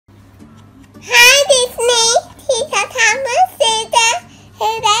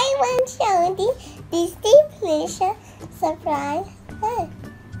Teacher surprise her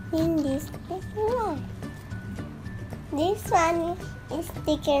in this one. This one is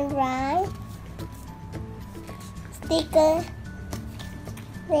sticker right. Sticker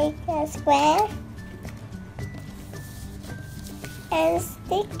make a square and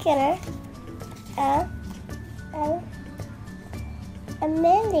sticker a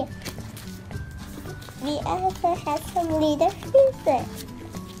million. We also have some little pieces.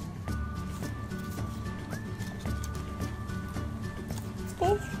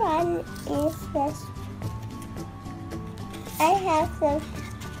 This one is this. I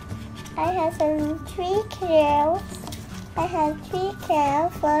have some three crayons. I have three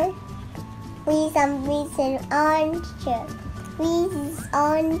crayons for with some orange. With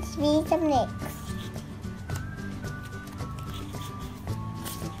orange with some next.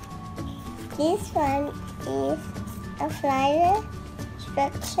 This one is a flyer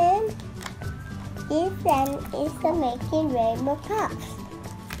instruction. This one is the making rainbow cups.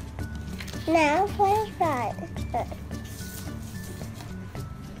 Now for the flyer.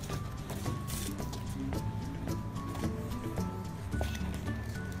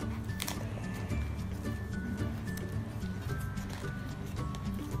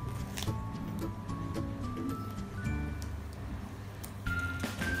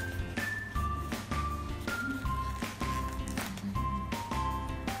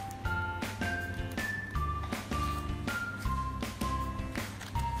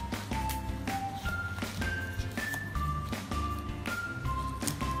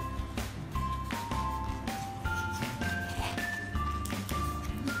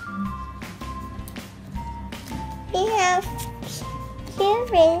 We have two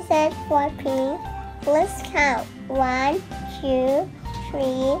razors for pink. Let's count. 1, 2,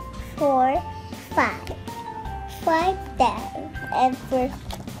 3, 4, 5. 5 down and 4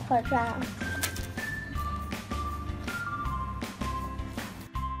 around.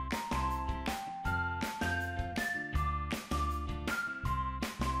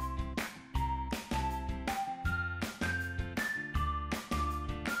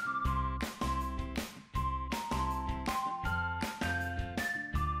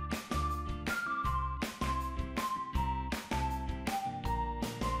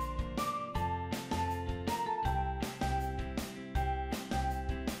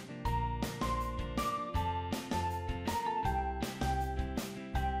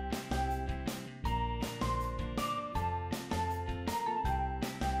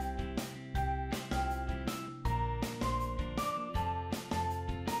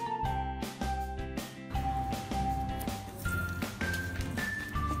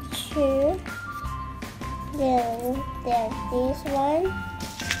 Two. There's this one.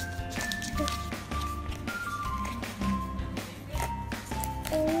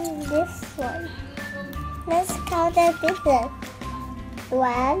 And this one. Let's count the pieces.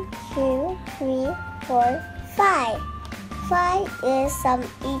 1, 2, 3, 4, 5. 5 is some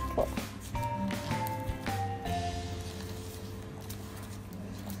equal.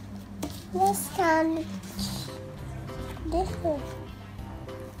 Let's count this one.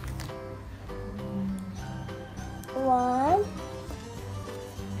 1,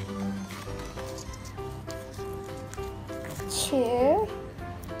 2,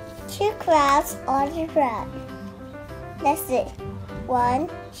 2 crowds on the ground. That's it. 1,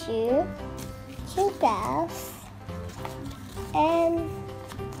 2, 2 crowds, and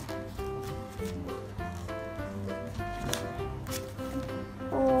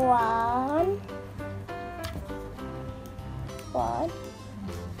 1, 1.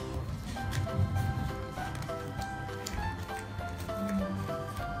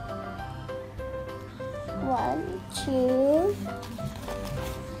 1, 2,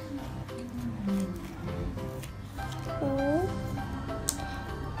 2,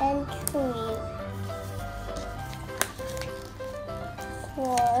 and 3,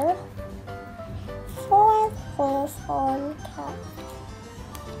 4, 4 goes on top.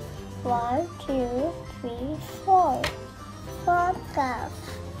 1, 2, 3, 4, 4 cups.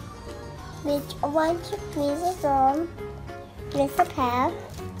 Which one to pieces from with a path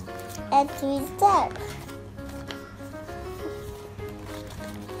and 3 steps.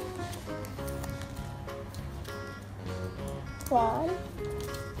 1,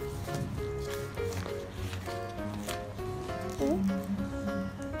 2,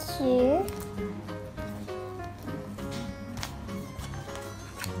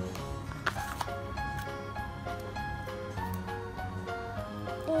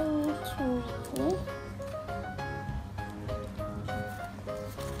 and 3,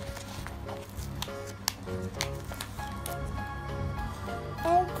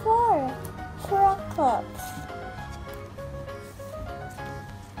 and 4 cups.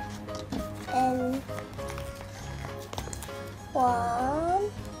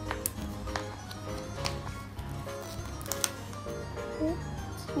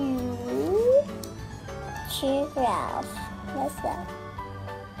 graph. What's that?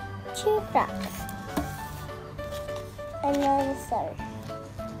 2 graphs. Another third.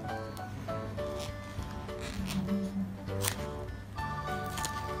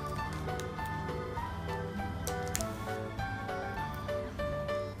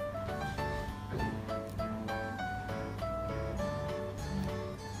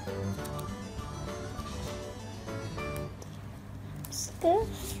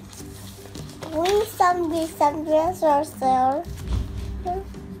 We some dress ourselves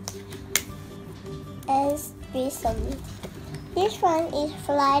as we some. This one is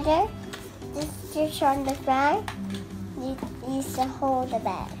slider. This is on the front. This is to hold the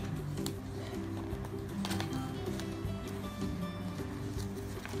bag.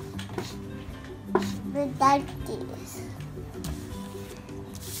 Without this.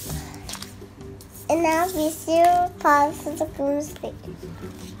 And now we still pass the glue stick.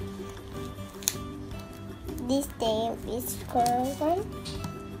 This name is curved.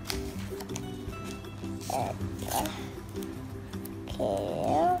 And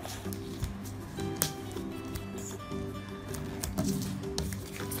curve.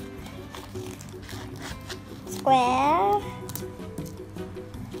 Square.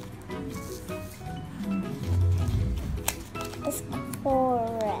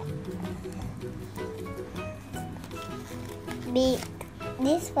 Square. Big.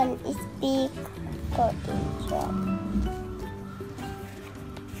 This one is big for each one.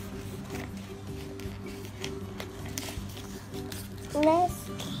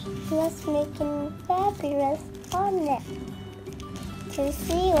 Let's make a fabulous on it. To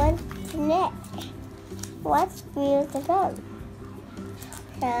see what's next. What's beautiful?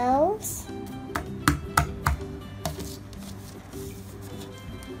 House.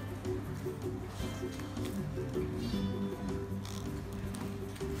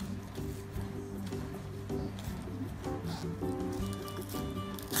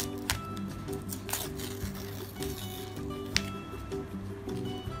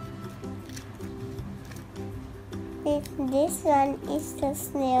 This one is the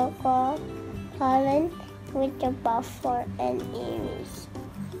snail column with the buffer and ears.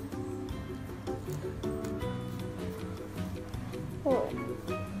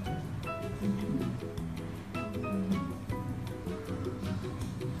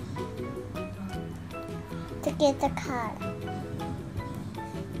 To get the card.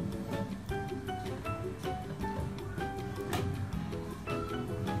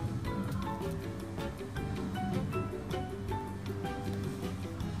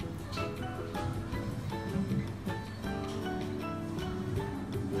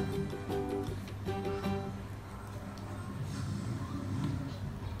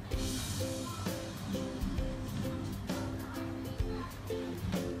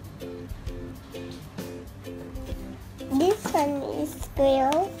 This one is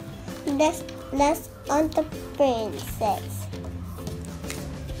squirrel. That's on the princess.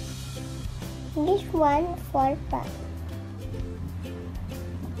 This one for fun.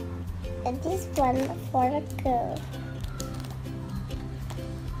 And this one for a girl.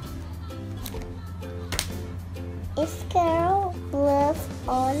 This girl lives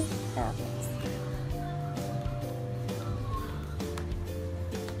on house.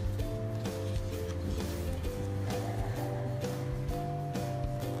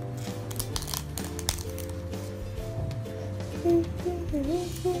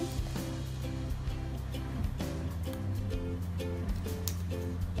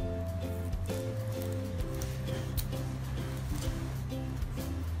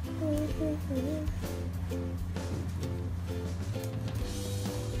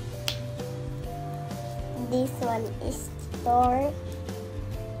 This one is door.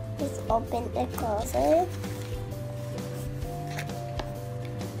 It's open and close it.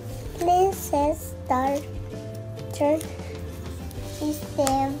 Princess starter is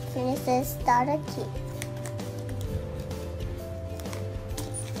the princess starter key.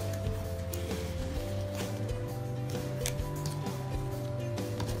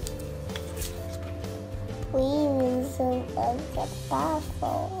 We will zoom on the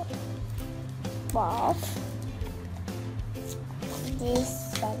bathroom. Bath. This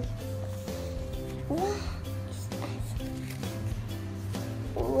one.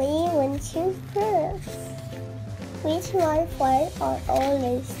 We want to prove which one for our own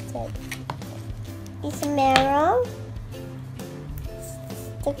listed. It's mirror.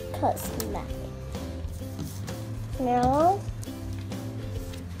 The cosmetic. Mirror.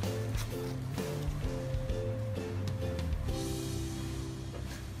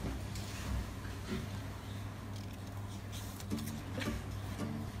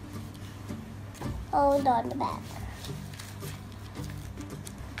 hold on the back.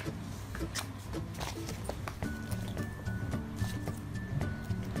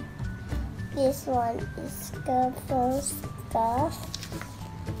 This one is purple scarf.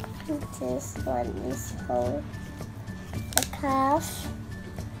 This one is hold the calf.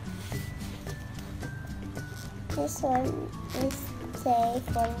 This one is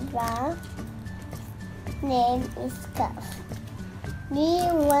safe on bra. Name is scarf. Do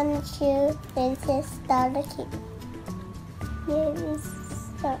you want to Princess Star the Kid? Name is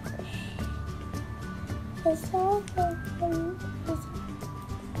Star. It's all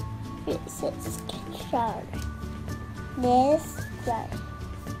Princess Star. This right.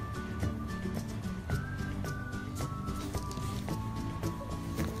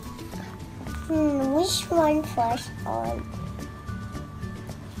 Which one first on?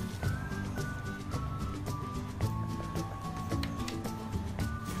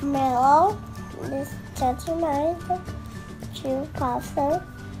 Mellow, this gentleman, two puffs.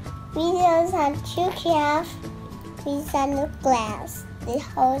 We just have two calves. We send the glass. They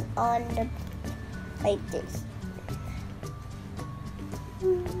hold on the like this.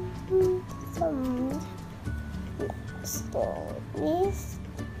 Some stories.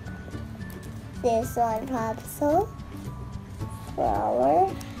 This one popsicle,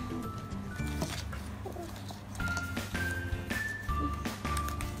 flower,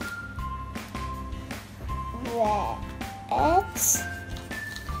 red,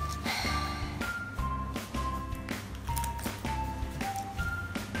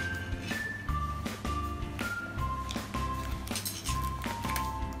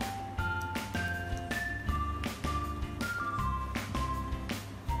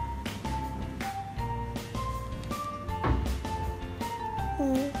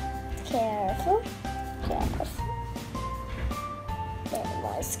 careful, careful. That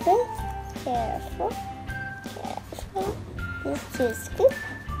was good. Careful, careful. This is good.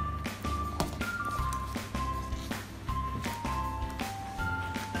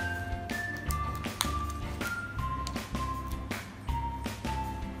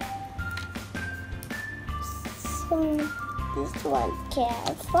 So this one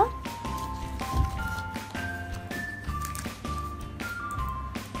careful.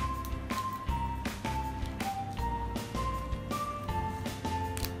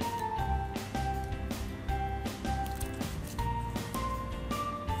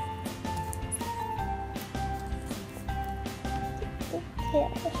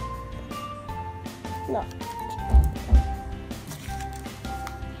 Careful. No.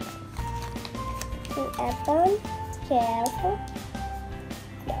 The apple. Careful.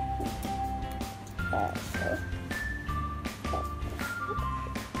 No. Careful.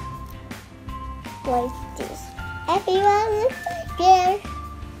 Like this. Everyone here.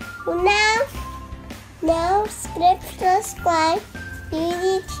 Now subscribe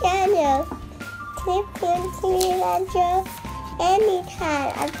YouTube channel. Click continue and anytime.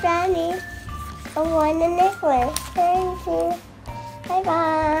 I promise I want the next one. Thank you. Bye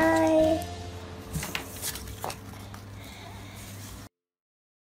bye.